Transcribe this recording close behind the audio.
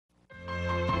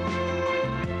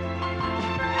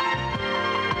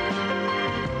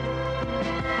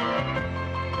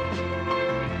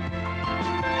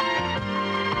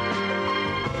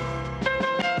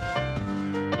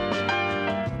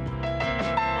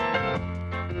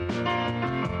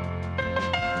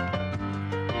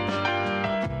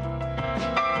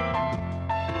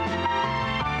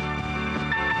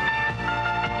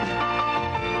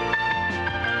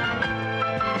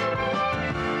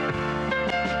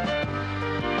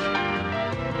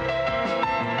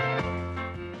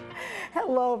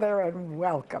Hello there and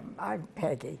welcome. I'm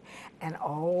Peggy, and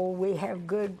we have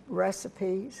good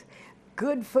recipes,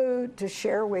 good food to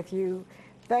share with you,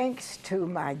 thanks to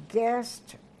my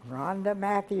guest, Rhonda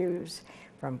Matthews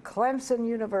from Clemson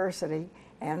University,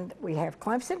 and we have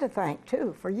Clemson to thank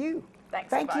too for you.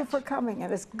 Thank you for coming,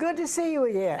 and it's good to see you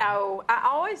again. Oh, I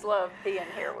always love being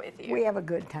here with you. We have a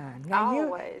good time. Now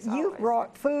always. You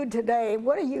brought food today.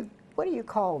 What do you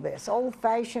call this?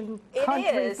 Old-fashioned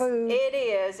country food? It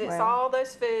is. It's all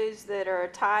those foods that are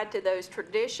tied to those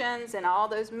traditions and all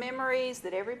those memories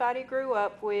that everybody grew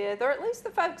up with, or at least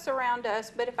the folks around us.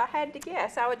 But if I had to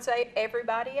guess, I would say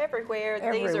everybody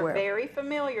everywhere. These are very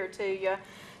familiar to you.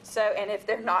 So, and if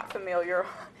they're not familiar,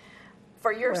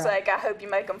 for your sake, I hope you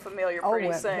make them familiar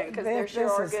pretty soon, because they're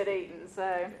sure good eating.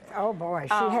 So. Oh boy,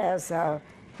 she has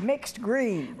mixed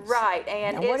greens. Right,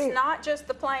 and it's not just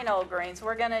the plain old greens.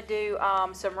 We're going to do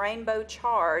some rainbow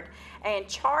chard, and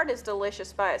chard is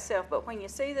delicious by itself, but when you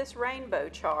see this rainbow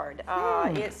chard,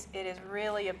 it is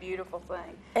really a beautiful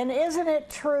thing. And isn't it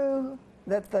true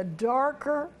that the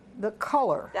darker the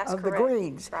color of the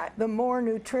greens, the more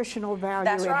nutritional value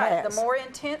it has? That's right. The more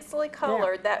intensely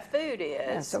colored that food is.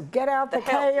 Yeah, so get out the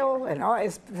kale, and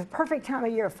it's the perfect time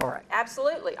of year for it.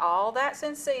 Absolutely. All that's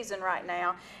in season right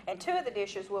now. And two of the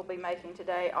dishes we'll be making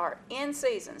today are in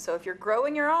season. So if you're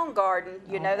growing your own garden,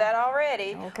 you know that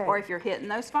already. Okay. Or if you're hitting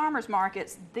those farmers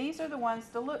markets, these are the ones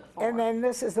to look for. And then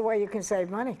this is the way you can save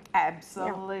money.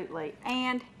 Absolutely. Yeah.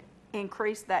 And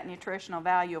increase that nutritional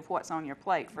value of what's on your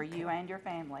plate for you and your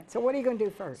family. So what are you going to do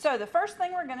first? So the first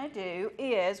thing we're going to do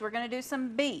is we're going to do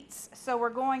some beets. So we're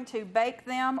going to bake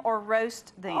them or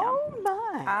roast them. Oh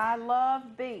my! I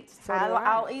love beets. So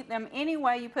I'll eat them any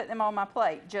way you put them on my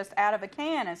plate. Just out of a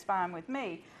can is fine with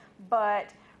me. But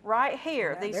right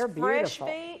here, these fresh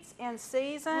beets in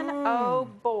season, oh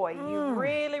boy, you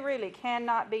really, really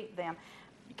cannot beat them.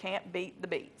 You can't beat the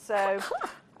beets. So.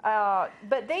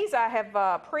 But these I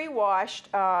have pre-washed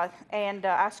and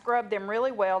I scrubbed them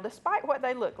really well, despite what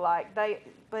they look like.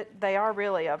 But they are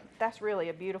really that's really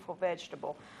a beautiful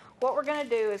vegetable. What we're going to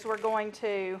do is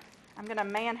I'm going to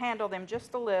manhandle them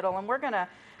just a little, and we're going to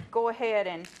go ahead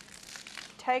and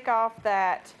take off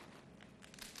that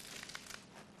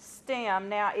stem.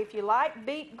 Now, if you like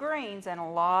beet greens, and a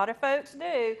lot of folks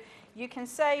do, you can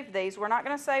save these. We're not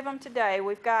going to save them today.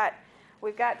 We've got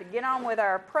to get on with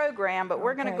our program, but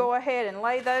we're going to go ahead and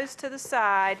lay those to the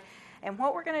side. And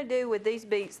what we're going to do with these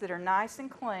beets that are nice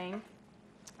and clean,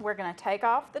 we're going to take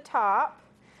off the top,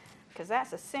 because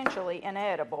that's essentially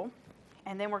inedible.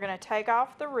 And then we're going to take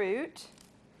off the root,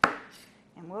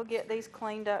 and we'll get these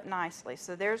cleaned up nicely.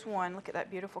 So there's one. Look at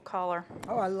that beautiful color.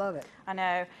 Oh, I love it. I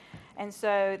know. And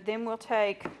so then we'll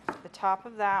take the top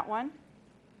of that one,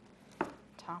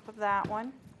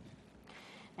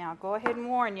 Now, I'll go ahead and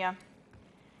warn you.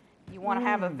 You want to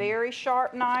have a very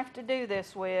sharp knife to do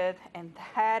this with, and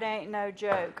that ain't no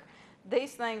joke.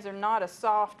 These things are not a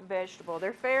soft vegetable.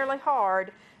 They're fairly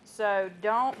hard, so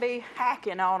don't be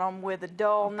hacking on them with a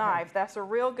dull knife. That's a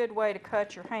real good way to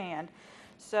cut your hand.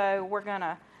 So we're going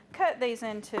to cut these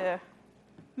into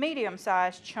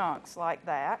medium-sized chunks like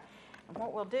that. And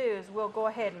what we'll do is we'll go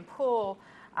ahead and pull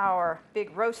our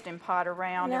big roasting pot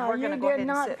around, and we're going to go ahead and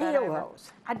sit that over. You did not peel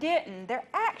those. I didn't. They're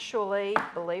actually,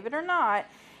 believe it or not,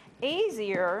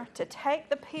 easier to take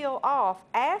the peel off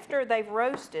after they've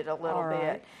roasted a little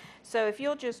bit. So if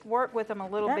you'll just work with them a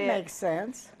little bit. That makes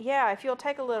sense. Yeah, if you'll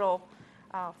take a little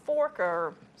fork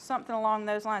or something along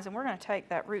those lines, and we're going to take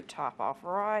that root top off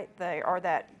right there, or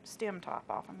that stem top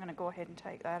off. I'm going to go ahead and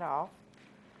take that off.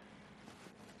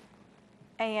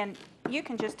 And you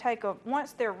can just take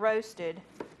once they're roasted,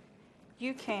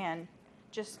 you can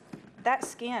just, that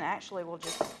skin actually will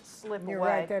just slip away. You're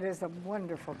right, that is a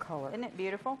wonderful color. Isn't it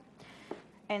beautiful?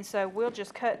 And so we'll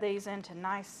just cut these into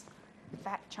nice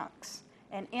fat chunks,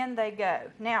 and in they go.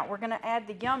 Now we're going to add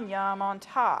the yum yum on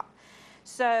top.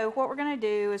 So what we're going to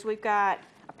do is we've got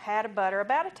a pat of butter,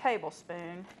 about a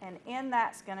tablespoon, and in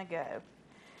that's going to go.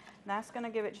 And that's going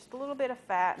to give it just a little bit of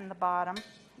fat in the bottom,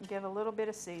 and give a little bit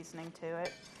of seasoning to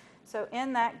it. So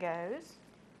in that goes.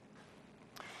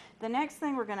 The next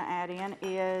thing we're going to add in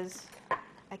is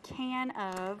a can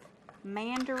of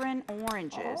mandarin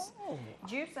oranges,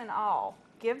 juice and all.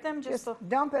 Give them just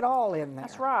dump it all in there.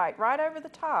 That's right, right over the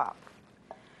top,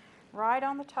 right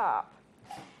on the top.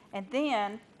 And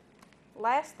then,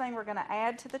 last thing we're going to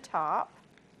add to the top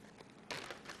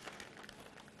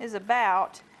is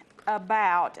about,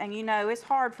 and you know, it's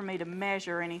hard for me to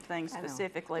measure anything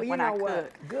specifically when I cook.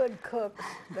 What? Good cooks,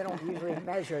 they don't usually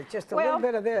measure it. Just a little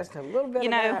bit of this, a little bit of that. You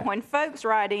know, when folks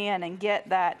write in and get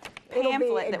that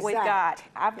pamphlet that we've got.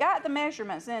 I've got the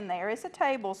measurements in there. It's a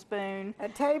tablespoon. A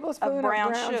tablespoon of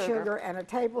brown sugar and a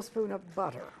tablespoon of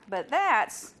butter. But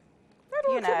that's,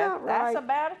 that's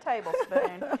about a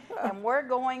tablespoon. And we're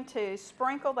going to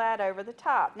sprinkle that over the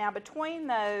top. Now between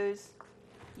those,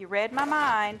 you read my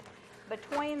mind,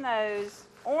 between those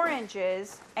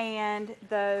oranges and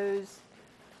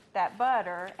that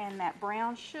butter and that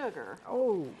brown sugar,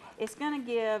 it's going to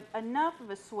give enough of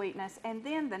a sweetness, and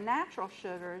then the natural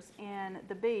sugars in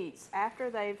the beets, after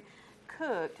they've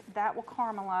cooked, that will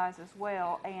caramelize as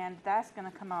well, and that's going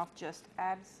to come off just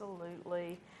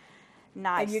absolutely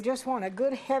nice. And you just want a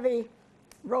good heavy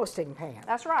roasting pan.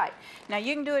 That's right. Now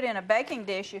you can do it in a baking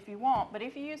dish if you want, but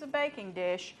if you use a baking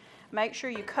dish, make sure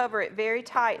you cover it very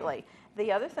tightly. The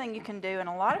other thing you can do, and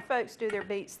a lot of folks do their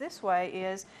beets this way,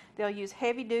 is they'll use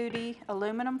heavy-duty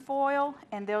aluminum foil,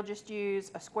 and they'll just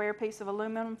use a square piece of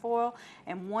aluminum foil,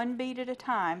 and one beet at a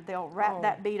time, they'll wrap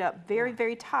that beet up very,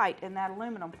 very tight in that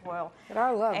aluminum foil. But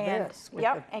I love this.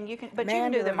 Yep, and you can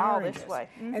do them all this way.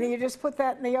 And then you just put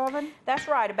that in the oven? That's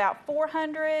right, about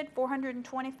 400,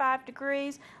 425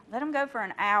 degrees. Let them go for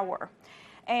an hour.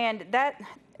 And that,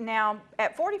 now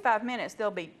at 45 minutes,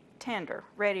 they'll be tender,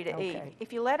 ready to eat.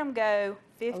 If you let them go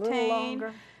 15,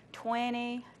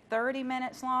 20, 30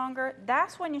 minutes longer,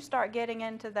 that's when you start getting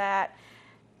into that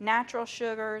natural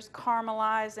sugars,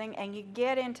 caramelizing, and you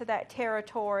get into that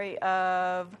territory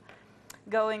of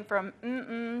going from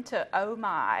to oh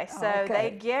my. So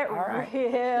they get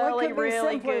really,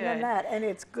 really good. Than that, and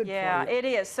it's good for you. Yeah, it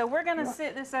is. So we're going to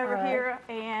sit this over here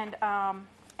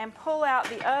and pull out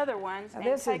the other ones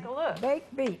and take a look.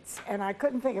 Baked beets, and I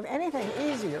couldn't think of anything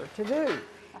easier to do.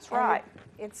 That's right.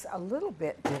 It's a little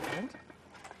bit different,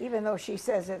 even though she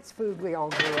says it's food we all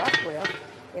grew up with.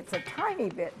 It's a tiny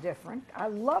bit different. I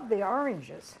love the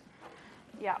oranges.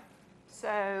 Yeah.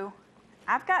 So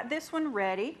I've got this one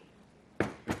ready.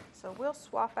 So we'll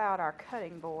swap out our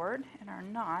cutting board and our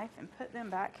knife and put them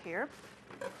back here.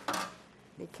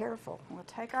 Be careful. We'll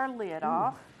take our lid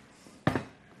off.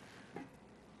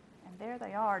 There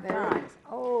they are done.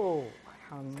 Oh,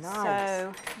 how nice.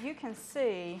 So you can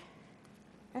see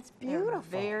that's beautiful.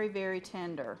 They're very, very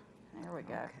tender. There we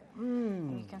go.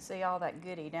 And you can see all that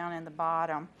goodie down in the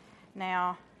bottom.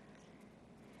 Now,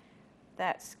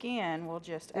 that skin will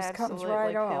just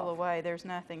absolutely peel away. There's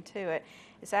nothing to it.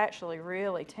 It's actually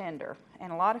really tender.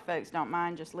 And a lot of folks don't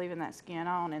mind just leaving that skin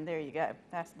on, and there you go.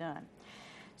 That's done.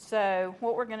 So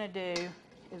what we're going to do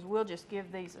is we'll just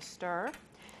give these a stir.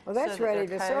 Well, that's ready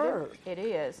to serve. It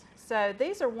is. So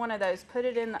these are one of those, put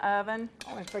it in the oven.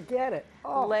 Oh, and forget it.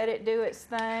 Let it do its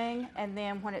thing, and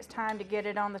then when it's time to get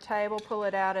it on the table, pull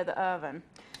it out of the oven.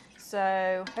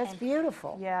 So that's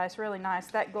beautiful. Yeah, it's really nice.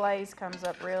 That glaze comes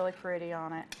up really pretty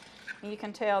on it. And you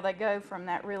can tell they go from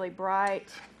that really bright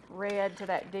red to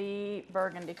that deep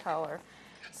burgundy color.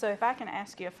 So if I can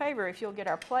ask you a favor, if you'll get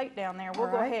our plate down there,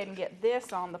 we'll go ahead and get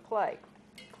this on the plate.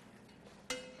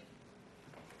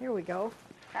 Here we go.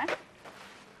 Okay.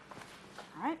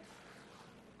 All right.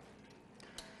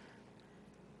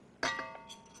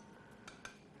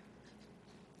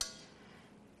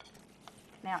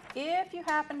 Now, if you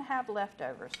happen to have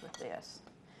leftovers with this.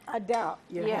 I doubt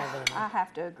you have any. I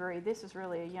have to agree. This is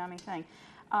really a yummy thing.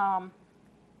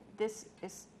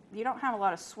 You don't have a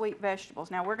lot of sweet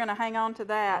vegetables. Now, we're going to hang on to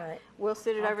that. Right. We'll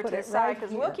sit it over to the side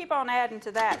because we'll keep on adding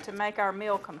to that to make our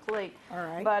meal complete. All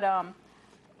right. But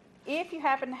if you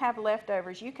happen to have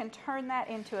leftovers, you can turn that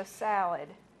into a salad.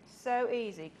 So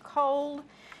easy. Cold,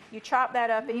 you chop that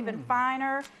up even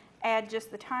finer, add just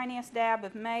the tiniest dab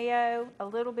of mayo, a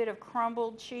little bit of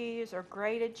crumbled cheese or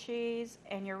grated cheese,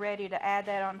 and you're ready to add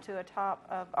that onto a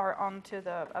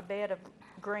bed of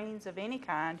greens of any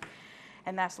kind,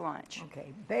 and that's lunch.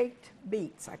 Okay, baked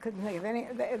beets. I couldn't think of any.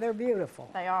 They're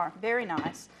beautiful. They are. Very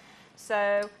nice.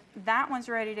 So that one's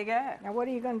ready to go. Now, what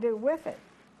are you going to do with it?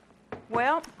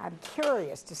 Well, I'm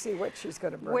curious to see what she's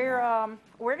going to bring.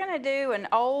 We're going to do an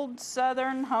old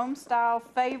Southern home-style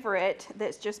favorite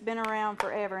that's just been around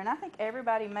forever, and I think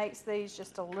everybody makes these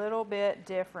just a little bit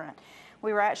different.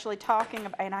 We were actually talking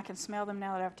about, and I can smell them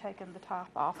now that I've taken the top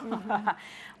off.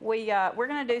 We're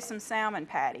going to do some salmon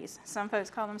patties. Some folks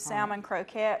call them salmon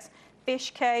croquettes,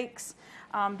 fish cakes.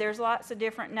 There's lots of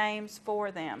different names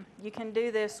for them. You can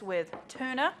do this with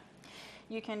tuna.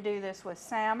 You can do this with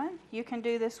salmon. You can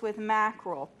do this with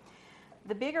mackerel.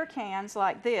 The bigger cans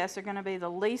like this are going to be the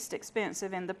least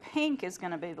expensive, and the pink is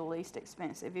going to be the least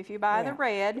expensive. If you buy the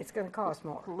red, it's going to cost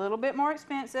more. A little bit more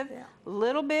expensive, a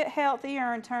little bit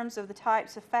healthier in terms of the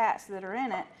types of fats that are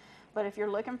in it. But if you're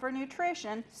looking for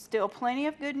nutrition, still plenty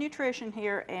of good nutrition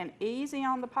here and easy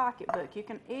on the pocketbook. You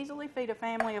can easily feed a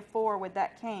family of 4 with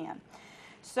that can.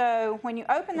 So when you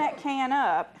open that can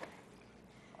up,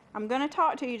 I'm going to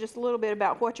talk to you just a little bit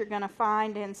about what you're going to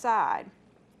find inside.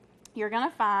 You're going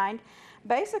to find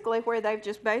basically where they've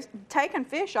just taken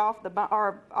fish off the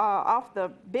off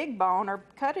the big bone or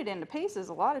cut it into pieces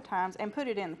a lot of times and put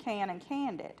it in the can and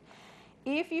canned it.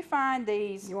 If you find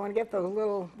these, you want to get those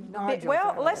little nodules.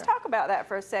 Well, let's talk about that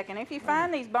for a second. If you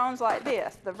find these bones like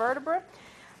this, the vertebra,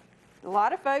 a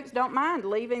lot of folks don't mind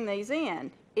leaving these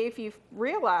in. If you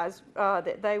realize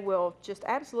that they will just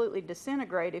absolutely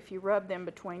disintegrate if you rub them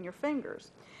between your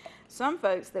fingers. Some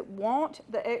folks that want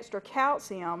the extra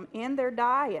calcium in their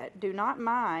diet do not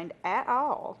mind at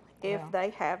all if they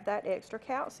have that extra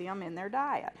calcium in their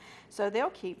diet. So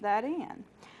they'll keep that in.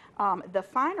 The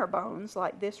finer bones,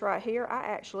 like this right here, I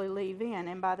actually leave in.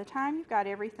 And by the time you've got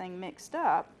everything mixed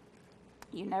up,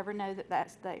 you never know that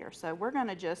that's there. So we're going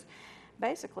to just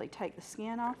basically take the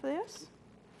skin off this.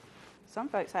 Some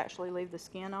folks actually leave the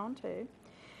skin on too.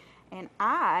 And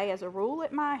I, as a rule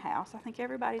at my house, I think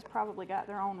everybody's probably got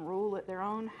their own rule at their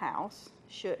own house,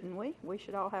 shouldn't we? We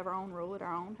should all have our own rule at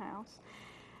our own house.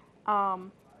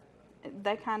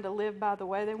 They kind of live by the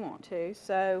way they want to.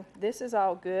 So this is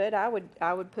all good. I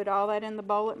would put all that in the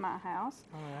bowl at my house.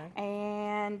 All right.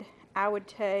 And I would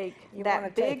take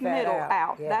that big middle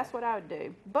out. Yeah. That's what I would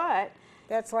do. But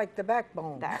that's like the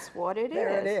backbone. That's what it is.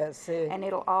 There it is, see. And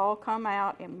it'll all come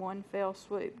out in one fell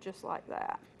swoop, just like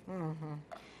that. Mm-hmm.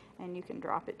 And you can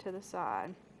drop it to the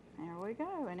side. There we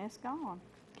go, and it's gone.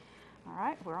 All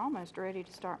right, we're almost ready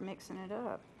to start mixing it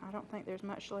up. I don't think there's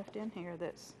much left in here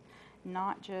that's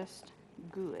not just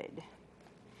good.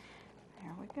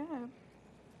 There we go.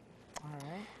 All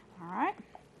right. All right.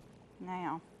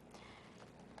 Now,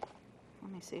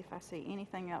 let me see if I see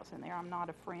anything else in there I'm not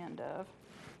a friend of.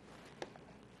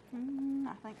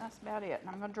 I think that's about it. And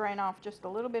I'm going to drain off just a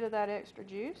little bit of that extra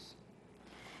juice.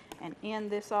 And in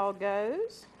this all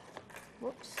goes.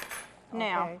 Whoops.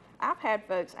 Now, I've had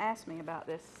folks ask me about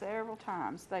this several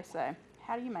times. They say,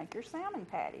 how do you make your salmon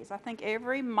patties? I think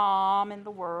every mom in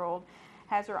the world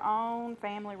has her own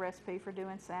family recipe for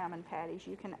doing salmon patties.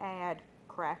 You can add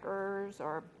crackers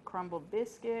or crumbled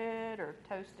biscuit or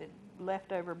toasted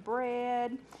leftover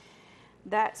bread.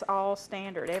 That's all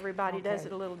standard. Everybody does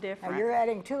it a little different. Now you're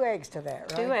adding 2 eggs to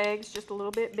that, right? 2 eggs, just a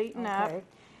little bit beaten up.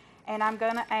 And I'm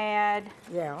going to add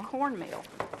cornmeal.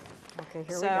 Okay, here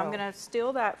we go. So I'm going to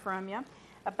steal that from you.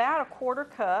 About a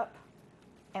 1/4 cup.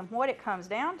 And what it comes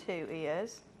down to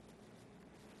is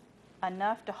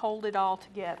enough to hold it all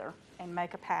together and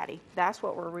make a patty. That's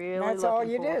what we're really looking for. That's all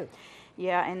you do.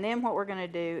 Yeah, and then what we're going to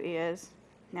do is,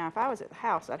 now if I was at the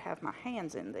house, I'd have my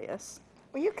hands in this.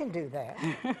 Well, you can do that.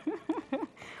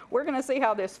 We're going to see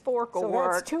how this fork will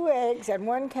work. So that's 2 eggs and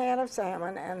 1 can of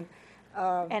salmon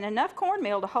and enough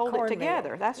cornmeal to hold it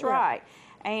together. That's right.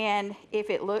 And if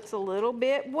it looks a little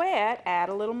bit wet, add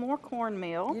a little more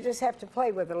cornmeal. You just have to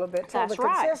play with it a little bit till the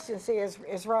consistency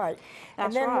is right.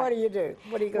 And then what do you do?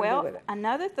 What are you going to do with it?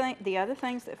 Another thing, the other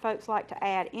things that folks like to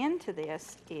add into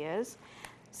this is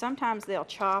sometimes they'll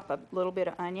chop a little bit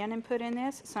of onion and put in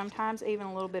this. Sometimes even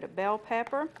a little bit of bell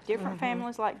pepper. Different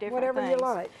families like different things. Whatever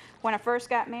you like. When I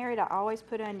first got married, I always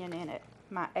put onion in it.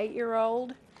 My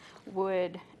 8-year-old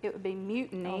would be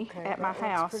mutiny at my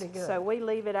house, so we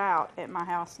leave it out at my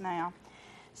house now.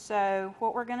 So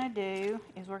what we're going to do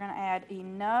is we're going to add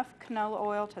enough canola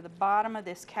oil to the bottom of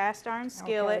this cast iron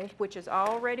skillet, which is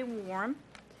already warm.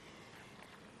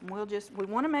 We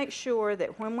want to make sure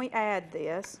that when we add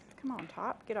this, come on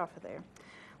Top, get off of there.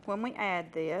 When we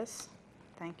add this,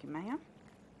 thank you ma'am.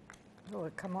 Will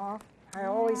it come off? I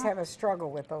always have a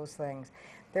struggle with those things.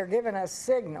 They're giving us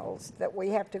signals that we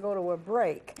have to go to a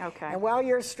break. Okay. And while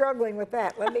you're struggling with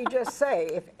that, let me just say,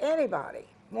 if anybody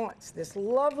wants this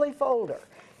lovely folder,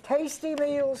 Tasty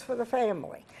Meals for the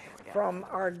Family, from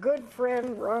our good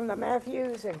friend Rhonda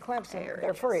Matthews in Clemson,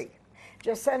 they're free.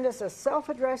 Just send us a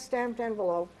self-addressed stamped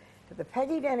envelope to the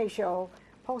Peggy Denny Show,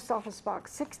 Post Office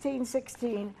Box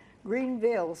 1616,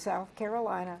 Greenville, South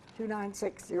Carolina,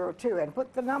 29602, and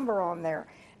put the number on there.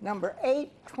 Number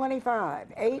 825,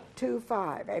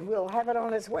 and we'll have it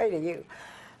on its way to you.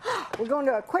 We're going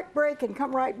to a quick break and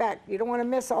come right back. You don't want to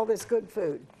miss all this good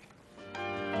food.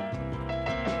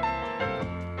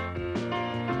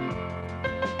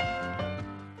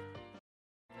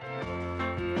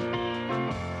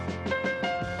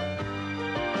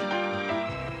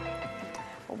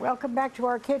 Well, welcome back to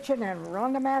our kitchen, and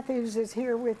Rhonda Matthews is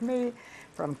here with me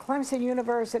from Clemson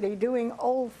University doing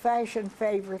old-fashioned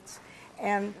favorites.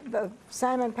 And the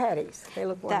salmon patties, they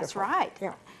look wonderful. That's right.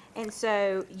 Yeah. And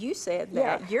so you said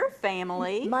that your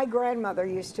family... My grandmother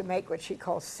used to make what she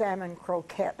calls salmon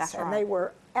croquettes. That's right. And they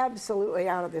were absolutely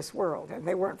out of this world, and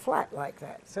they weren't flat like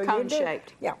that. So Cone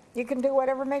shaped. Yeah, you can do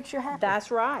whatever makes you happy.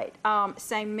 That's right.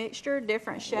 Same mixture,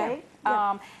 different shape.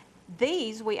 Yeah.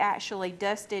 These we actually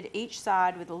dusted each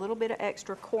side with a little bit of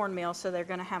extra cornmeal, so they're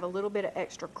going to have a little bit of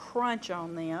extra crunch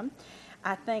on them.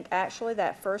 I think actually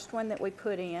that first one that we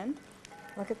put in.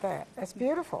 Look at that. That's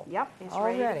beautiful. Yep, it's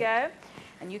already ready to go.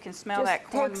 And you can smell that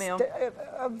cornmeal. Takes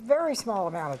a very small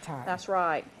amount of time. That's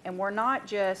right. And we're not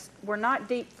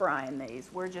deep frying these.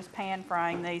 We're just pan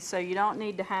frying these, so you don't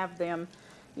need to have them,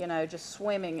 you know, just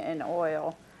swimming in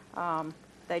oil.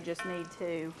 They just need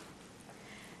to,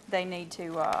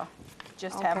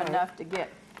 just have enough to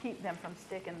keep them from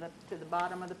sticking to the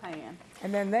bottom of the pan.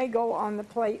 And then they go on the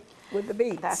plate with the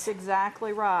beets. That's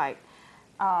exactly right.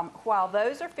 While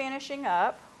those are finishing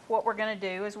up, what we're going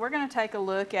to do is we're going to take a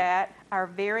look at our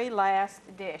very last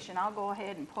dish, and I'll go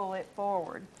ahead and pull it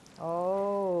forward.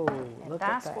 Oh, and look at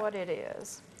that. that's what it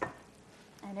is.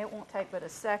 And it won't take but a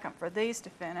second for these to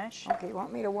finish. Okay, you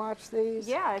want me to watch these?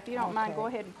 Yeah, if you don't mind, go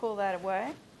ahead and pull that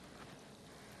away.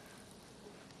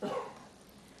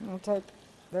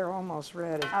 They're almost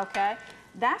ready. Okay,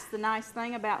 that's the nice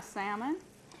thing about salmon,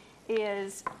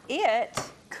 is it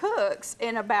cooks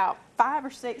in about 5 or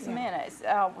 6 minutes.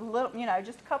 You know,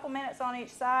 just a couple minutes on each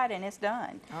side, and it's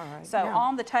done. All right. So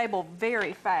on the table,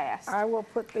 very fast. I will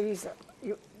put these.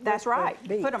 That's right.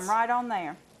 Put them right on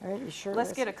there. Are you sure?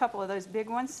 Let's get a couple of those big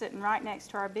ones sitting right next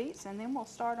to our beets, and then we'll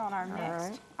start on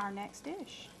our next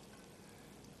dish.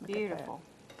 Beautiful.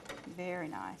 Very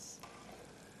nice.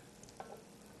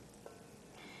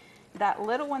 That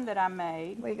little one that I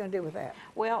made. What are you going to do with that?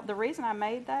 Well, the reason I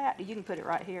made that, you can put it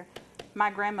right here. My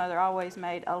grandmother always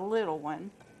made a little one,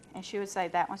 and she would say,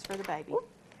 that one's for the baby.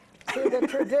 See, the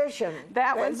tradition.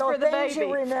 That one's for the baby.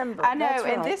 You remember. I know, That's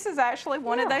right. and this is actually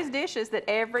one of those dishes that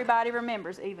everybody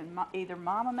remembers. Even either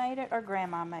Mama made it or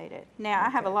Grandma made it. Now, I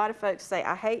have a lot of folks say,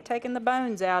 I hate taking the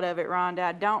bones out of it, Rhonda.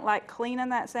 I don't like cleaning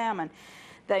that salmon.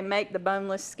 They make the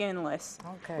boneless skinless.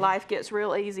 Okay. Life gets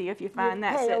real easy if you find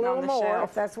that sitting on the more shelf.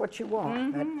 if that's what you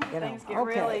want. But, Things get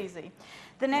real easy.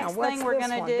 The next thing we're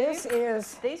going to do,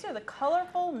 these are the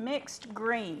colorful mixed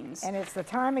greens. And it's the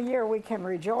time of year we can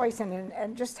rejoice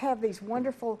and just have these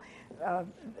wonderful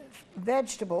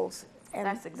vegetables. And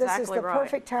that's exactly this is the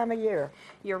perfect time of year.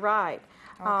 You're right.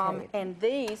 Okay. And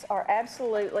these are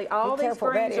absolutely, all these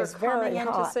greens are coming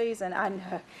into season. I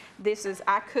know.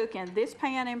 I cook in this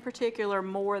pan in particular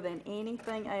more than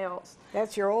anything else.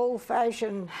 That's your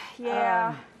old-fashioned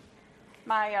my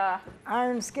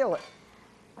iron skillet,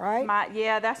 right?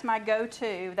 That's my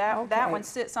go-to. That one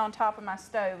sits on top of my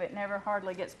stove. It never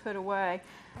hardly gets put away.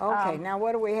 Okay, now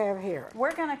what do we have here?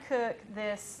 We're going to cook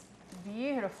this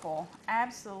beautiful,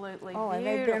 absolutely beautiful. And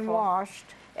they've been washed.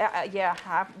 Yeah,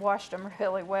 I've washed them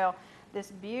really well.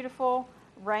 This beautiful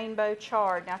rainbow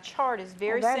chard. Now, chard is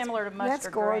very similar to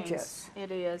mustard greens. That's gorgeous.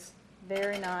 It is.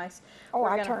 Very nice. Oh,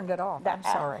 I turned it off. I'm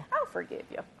sorry. I'll forgive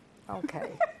you.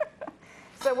 Okay.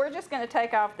 So we're just going to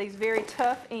take off these very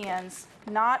tough ends,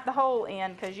 not the whole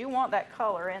end, because you want that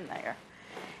color in there.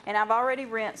 And I've already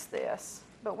rinsed this,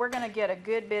 but we're going to get a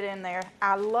good bit in there.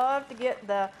 I love to get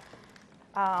the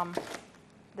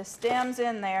stems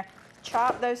in there.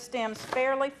 Chop those stems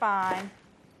fairly fine,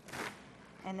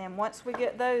 and then once we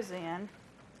get those in,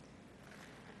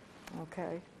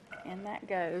 and that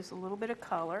goes a little bit of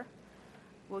color.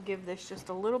 We'll give this just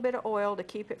a little bit of oil to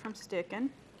keep it from sticking.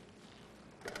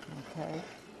 Okay.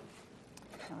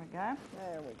 There we go.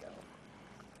 There we go.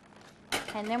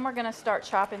 And then we're going to start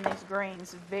chopping these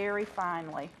greens very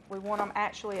finely. We want them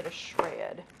actually at a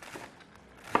shred.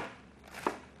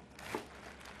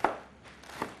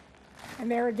 And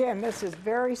there again, this is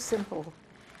very simple.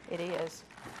 It is.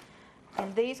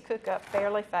 And these cook up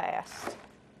fairly fast.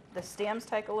 The stems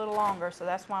take a little longer, so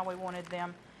that's why we wanted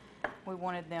them. Look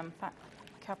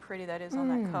how pretty that is on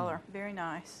that color. Very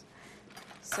nice.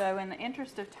 So in the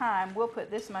interest of time, we'll put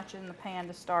this much in the pan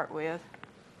to start with.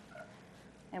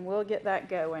 And we'll get that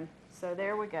going. So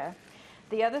there we go.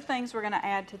 The other things we're going to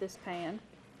add to this pan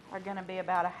are going to be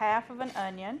about 1/2 of an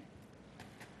onion.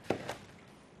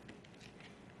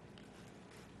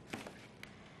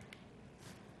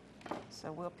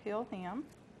 So we'll peel him,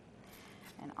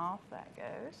 and off that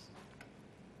goes.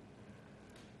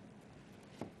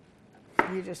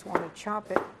 You just want to chop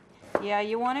it. Yeah,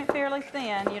 you want it fairly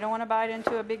thin. You don't want to bite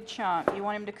into a big chunk. You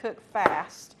want him to cook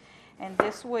fast. And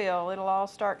this it'll all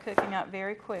start cooking up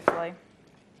very quickly.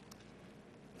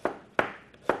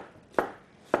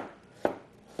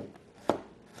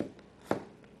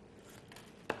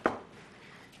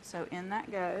 So in that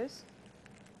goes.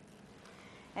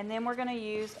 And then we're going to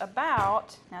use now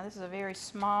this is a very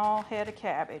small head of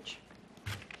cabbage.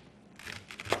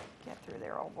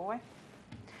 there, old boy.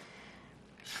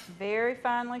 Very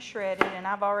finely shredded, and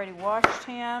I've already washed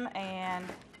him and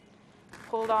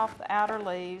pulled off the outer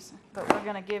leaves, but we're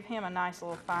going to give him a nice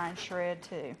little fine shred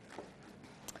too.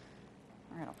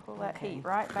 We're going to pull that heat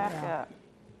right back up.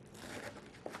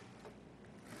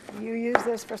 You use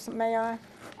this for some, may I?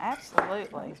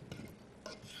 Absolutely.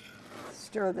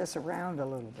 Stir this around a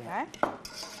little bit. Okay.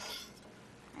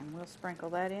 And we'll sprinkle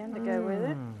that in to go with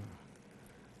it.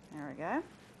 There we go.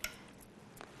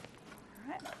 All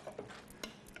right.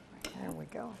 There we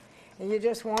go. And you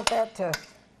just want that to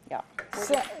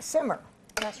simmer.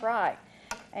 That's right.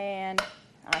 And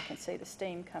I can see the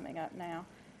steam coming up now.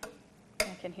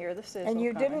 I can hear the sizzle And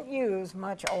you coming. didn't use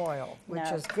much oil, which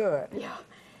No. is good. Yeah.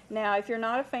 Now, if you're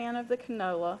not a fan of the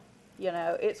canola, you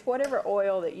know, it's whatever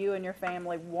oil that you and your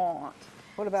family want.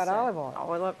 What about olive oil?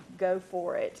 Well, go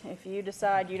for it. If you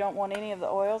decide you don't want any of the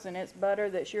oils and it's butter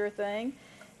that's your thing,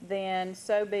 then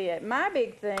so be it. My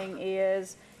big thing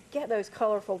is get those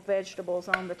colorful vegetables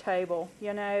on the table.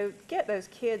 You know, get those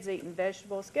kids eating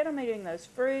vegetables, get them eating those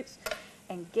fruits,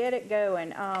 and get it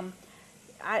going.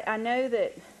 I know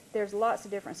that there's lots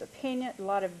of different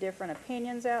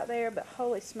opinions out there, but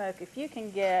holy smoke, if you can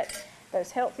get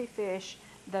those healthy fish,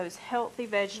 those healthy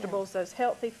vegetables, those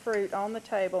healthy fruit on the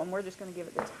table, and we're just going to give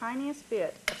it the tiniest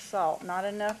bit of salt, not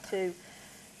enough to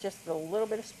just a little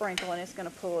bit of sprinkle, and it's going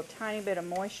to pull a tiny bit of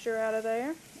moisture out of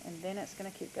there, and then it's going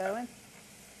to keep going.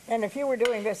 And if you were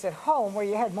doing this at home where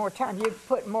you had more time, you'd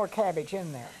put more cabbage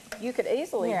in there. You could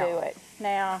easily do it.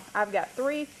 Now, I've got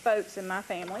 3 folks in my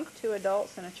family, 2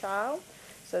 adults and a child,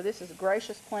 so this is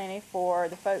gracious plenty for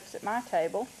the folks at my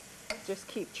table. Just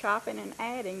keep chopping and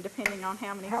adding depending on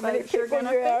how many folks you're going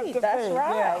to feed. That's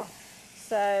right. Yeah.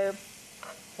 So,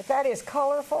 if that is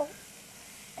colorful,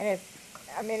 and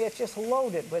it's just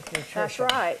loaded with nutrition.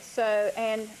 that's right. So,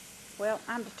 and well,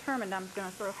 I'm determined I'm going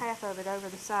to throw half of it over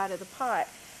the side of the pot.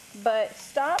 But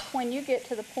stop when you get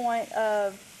to the point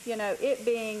of, you know, it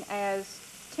being as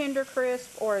tender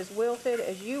crisp or as wilted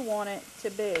as you want it to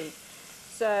be.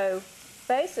 So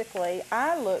basically,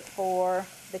 I look for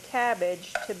the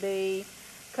cabbage to be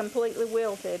completely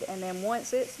wilted, and then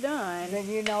once it's done, then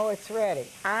you know it's ready.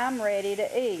 I'm ready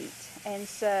to eat. And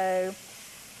so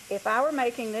if I were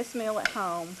making this meal at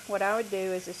home, what I would do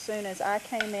is as soon as I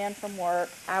came in from work,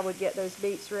 I would get those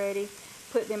beets ready,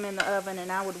 put them in the oven,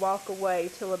 and I would walk away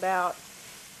till about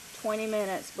 20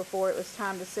 minutes before it was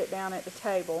time to sit down at the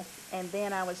table, and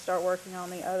then I would start working on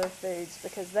the other foods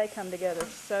because they come together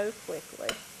so quickly.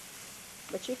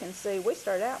 But you can see we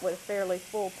started out with a fairly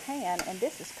full pan, and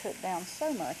this has cooked down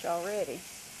so much already.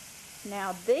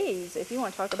 Now these, if you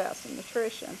want to talk about some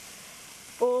nutrition,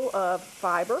 full of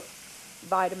fiber,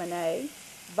 vitamin A,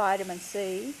 vitamin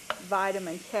C,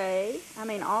 vitamin K. I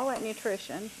mean, all that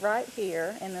nutrition right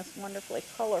here in this wonderfully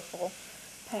colorful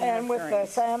pan And of with greens.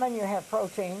 the salmon, you have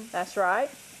protein. That's right,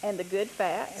 and the good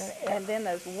fats, and then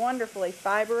those wonderfully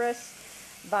fibrous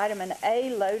vitamin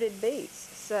A loaded beets.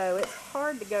 So it's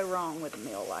hard to go wrong with a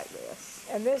meal like this.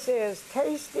 And this is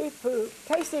tasty food,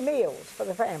 tasty meals for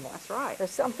the family. That's right.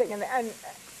 There's something in there, and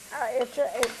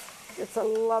it's a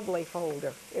lovely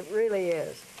folder. It really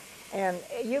is. And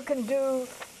you can do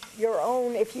your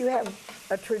own, if you have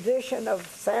a tradition of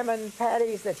salmon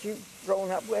patties that you've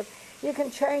grown up with, you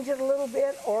can change it a little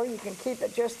bit, or you can keep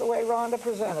it just the way Rhonda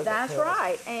presented That's it to us.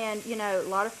 right. And, you know, a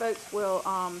lot of folks will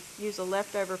use a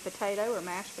leftover potato or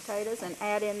mashed potatoes and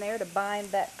add in there to bind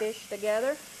that fish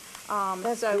together. So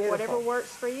beautiful. whatever works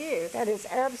for you. That is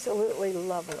absolutely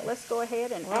lovely. Let's go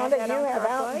ahead and Rhonda, add that you onto have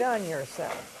our plate. outdone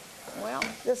yourself. Well,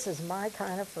 This is my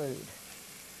kind of food.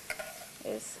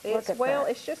 it's at well,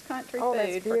 that. it's just country Oh,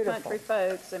 that's food for beautiful. country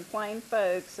folks and plain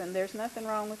folks, and there's nothing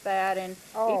wrong with that. And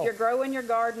Oh. if you're growing your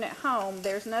garden at home,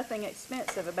 there's nothing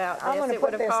expensive about I'm this. going to It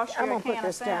would put have this. cost you I'm a going to can put of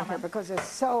this down here salmon. because it's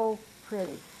so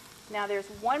pretty. Now there's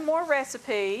one more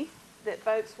recipe that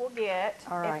folks will get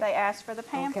All right. if they ask for the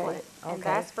pamphlet, and okay.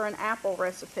 that's for an apple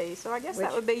recipe. So I guess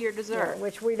that would be your dessert. Yeah,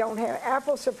 which we don't have.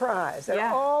 Apple Surprise. They're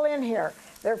Yeah. all in here.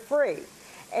 They're free.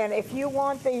 And if you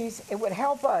want these, it would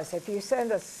help us if you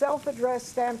send a self-addressed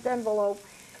stamped envelope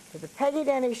to the Peggy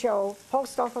Denny Show,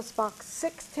 Post Office Box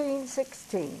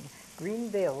 1616,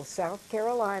 Greenville, South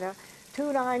Carolina,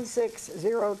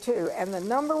 29602. And the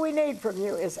number we need from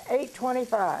you is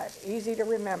 825. Easy to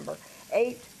remember,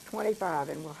 825,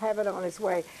 and we'll have it on its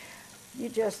way. You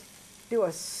just do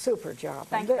a super job.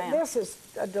 Thank you, ma'am. This is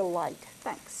a delight.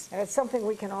 Thanks. And it's something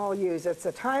we can all use. It's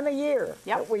a time of year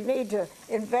Yep. that we need to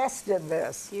invest in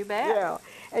this. You bet. Yeah,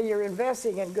 and you're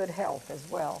investing in good health as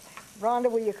well. Rhonda,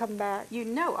 will you come back? You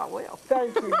know I will.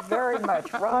 Thank you very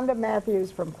much. Rhonda Matthews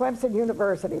from Clemson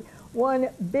University. One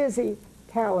busy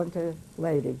talented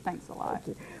lady. Thanks a lot.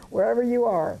 Wherever you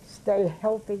are, stay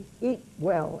healthy, eat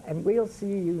well, and we'll see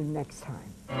you next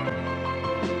time.